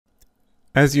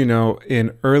As you know,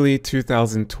 in early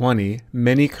 2020,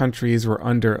 many countries were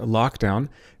under lockdown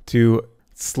to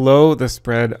slow the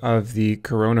spread of the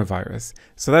coronavirus.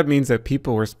 So that means that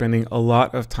people were spending a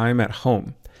lot of time at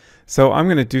home. So I'm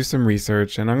going to do some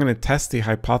research and I'm going to test the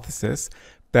hypothesis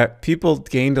that people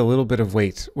gained a little bit of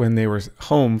weight when they were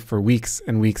home for weeks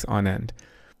and weeks on end.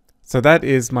 So that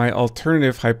is my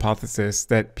alternative hypothesis,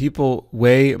 that people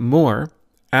weigh more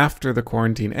after the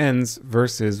quarantine ends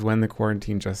versus when the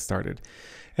quarantine just started.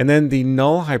 And then the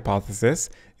null hypothesis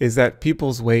is that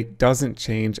people's weight doesn't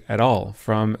change at all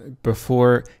from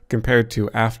before compared to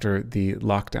after the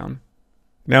lockdown.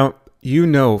 Now, you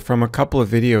know from a couple of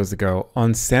videos ago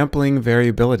on sampling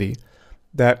variability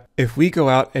that if we go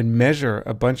out and measure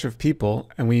a bunch of people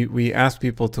and we ask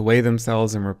people to weigh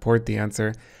themselves and report the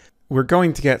answer, we're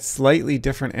going to get slightly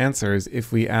different answers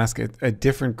if we ask a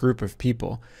different group of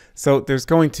people. So there's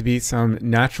going to be some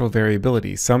natural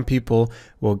variability. Some people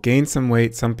will gain some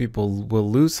weight, some people will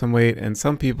lose some weight, and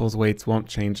some people's weights won't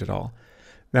change at all.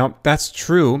 Now, that's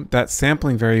true, that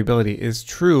sampling variability is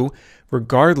true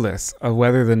regardless of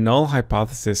whether the null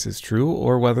hypothesis is true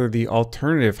or whether the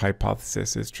alternative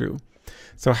hypothesis is true.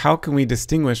 So how can we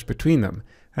distinguish between them?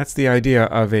 That's the idea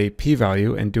of a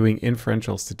p-value and doing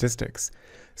inferential statistics.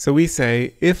 So we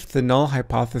say if the null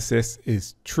hypothesis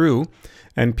is true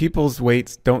and people's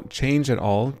weights don't change at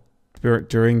all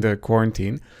during the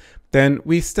quarantine, then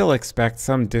we still expect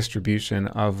some distribution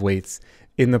of weights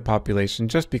in the population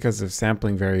just because of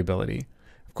sampling variability.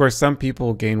 Of course, some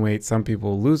people gain weight, some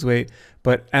people lose weight,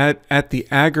 but at the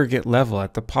aggregate level,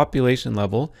 at the population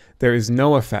level, there is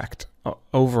no effect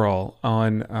overall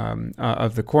on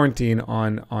of the quarantine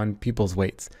on people's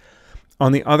weights.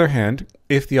 On the other hand,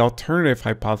 if the alternative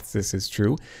hypothesis is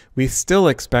true, we still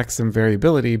expect some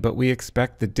variability, but we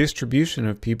expect the distribution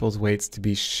of people's weights to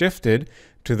be shifted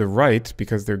to the right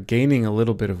because they're gaining a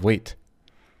little bit of weight.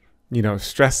 You know,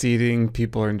 stress eating,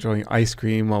 people are enjoying ice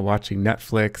cream while watching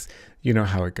Netflix, you know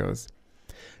how it goes.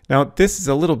 Now, this is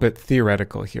a little bit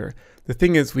theoretical here. The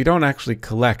thing is, we don't actually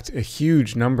collect a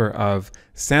huge number of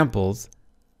samples.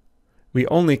 We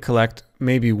only collect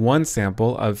maybe one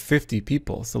sample of 50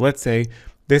 people. So let's say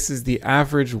this is the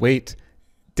average weight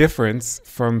difference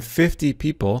from 50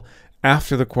 people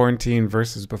after the quarantine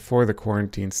versus before the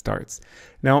quarantine starts.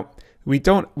 Now, we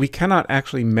cannot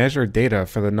actually measure data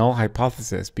for the null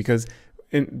hypothesis because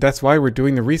that's why we're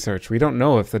doing the research. We don't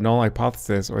know if the null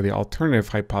hypothesis or the alternative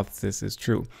hypothesis is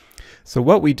true. So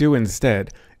what we do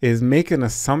instead is make an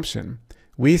assumption.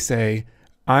 We say,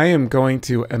 I am going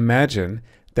to imagine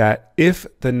that if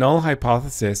the null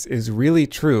hypothesis is really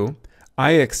true,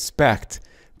 I expect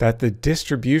that the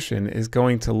distribution is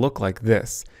going to look like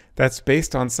this. That's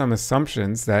based on some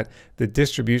assumptions that the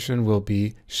distribution will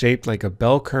be shaped like a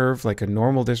bell curve, like a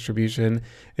normal distribution.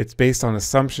 It's based on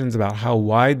assumptions about how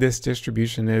wide this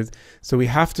distribution is. So we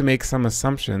have to make some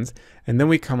assumptions, and then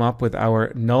we come up with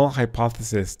our null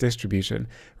hypothesis distribution.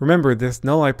 Remember, this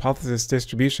null hypothesis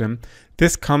distribution,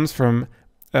 this comes from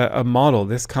a model.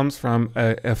 This comes from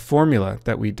a formula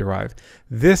that we derive.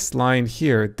 This line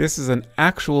here, this is an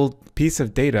actual piece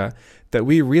of data that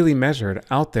we really measured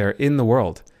out there in the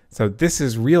world. So this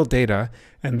is real data,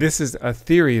 and this is a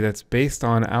theory that's based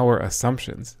on our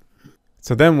assumptions.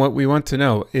 So then what we want to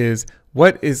know is,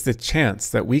 what is the chance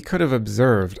that we could have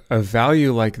observed a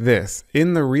value like this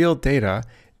in the real data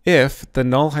if the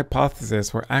null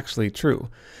hypothesis were actually true?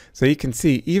 So you can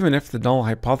see, even if the null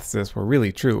hypothesis were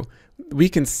really true, we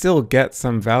can still get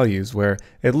some values where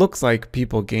it looks like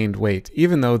people gained weight,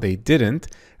 even though they didn't,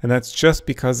 and that's just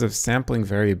because of sampling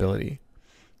variability.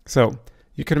 So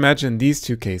you can imagine these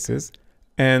two cases,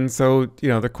 and so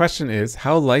the question is,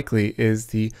 how likely is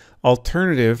the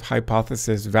alternative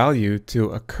hypothesis value to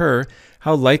occur?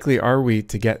 How likely are we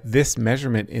to get this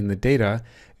measurement in the data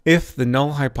if the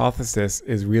null hypothesis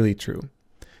is really true?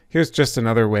 Here's just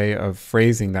another way of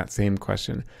phrasing that same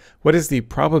question. What is the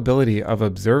probability of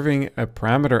observing a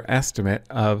parameter estimate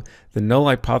of the null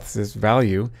hypothesis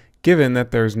value given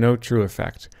that there's no true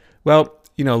effect? Well,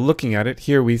 looking at it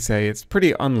here, we say it's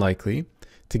pretty unlikely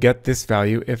to get this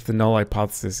value if the null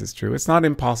hypothesis is true. It's not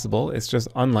impossible, it's just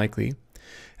unlikely.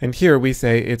 And here we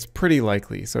say it's pretty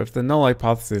likely. So if the null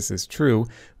hypothesis is true,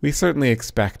 we certainly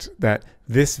expect that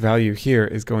this value here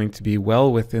is going to be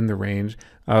well within the range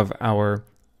of our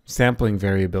sampling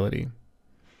variability.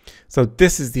 So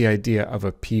this is the idea of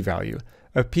a p-value.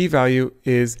 A p-value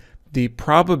is the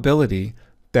probability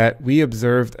that we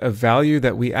observed a value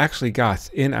that we actually got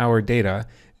in our data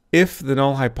if the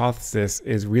null hypothesis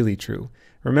is really true.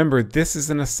 Remember, this is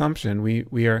an assumption.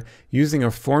 We are using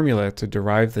a formula to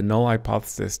derive the null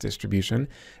hypothesis distribution,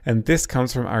 and this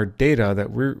comes from our data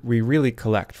that we really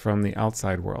collect from the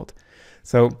outside world.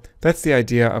 So that's the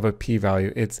idea of a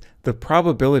p-value. It's the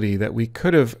probability that we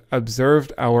could have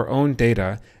observed our own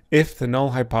data if the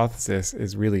null hypothesis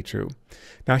is really true.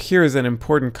 Now here is an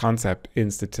important concept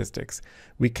in statistics.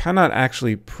 We cannot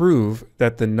actually prove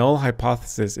that the null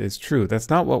hypothesis is true. That's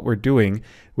not what we're doing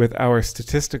with our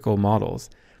statistical models.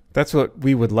 That's what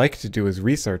we would like to do as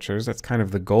researchers. That's kind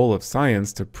of the goal of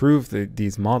science, to prove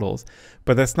these models.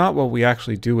 But that's not what we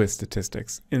actually do with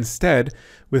statistics. Instead,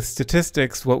 with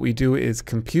statistics, what we do is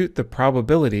compute the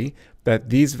probability that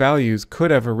these values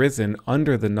could have arisen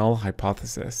under the null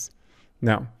hypothesis.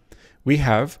 Now, we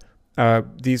have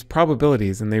these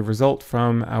probabilities, and they result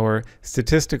from our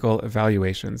statistical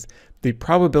evaluations. The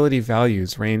probability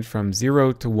values range from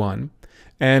 0 to 1.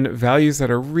 And values that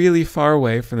are really far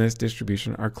away from this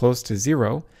distribution are close to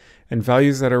 0, and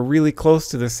values that are really close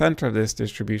to the center of this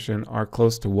distribution are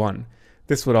close to 1.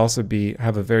 This would also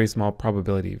have a very small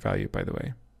probability value, by the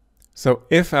way. So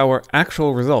if our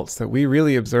actual results that we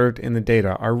really observed in the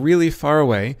data are really far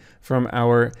away from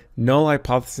our null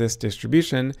hypothesis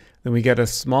distribution, then we get a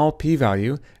small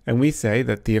p-value, and we say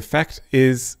that the effect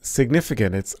is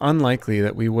significant. It's unlikely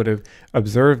that we would have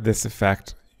observed this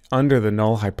effect under the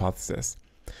null hypothesis.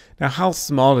 Now, how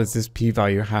small does this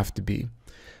p-value have to be?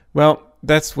 Well,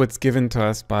 that's what's given to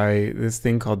us by this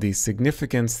thing called the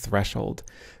significance threshold.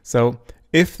 So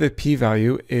if the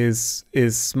p-value is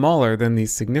smaller than the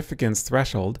significance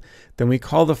threshold, then we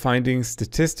call the finding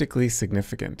statistically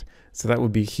significant. So that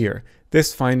would be here.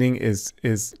 This finding is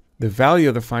the value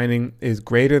of the finding is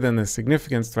greater than the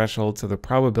significance threshold, so the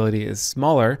probability is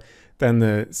smaller than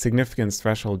the significance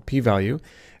threshold p-value,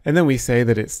 and then we say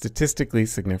that it's statistically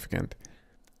significant.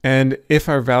 And if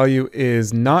our value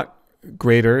is not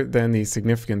greater than the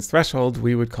significance threshold,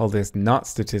 we would call this not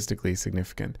statistically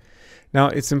significant. Now,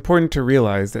 it's important to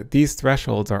realize that these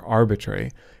thresholds are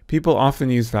arbitrary. People often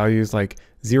use values like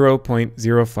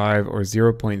 0.05 or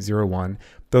 0.01.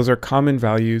 Those are common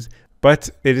values, but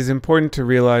it is important to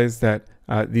realize that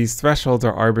these thresholds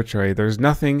are arbitrary. There's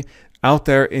nothing out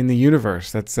there in the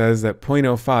universe that says that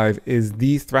 0.05 is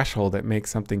the threshold that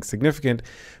makes something significant.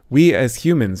 We as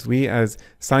humans, we as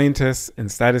scientists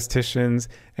and statisticians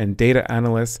and data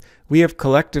analysts, we have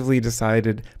collectively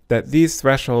decided that these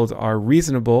thresholds are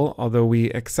reasonable, although we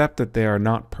accept that they are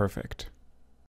not perfect.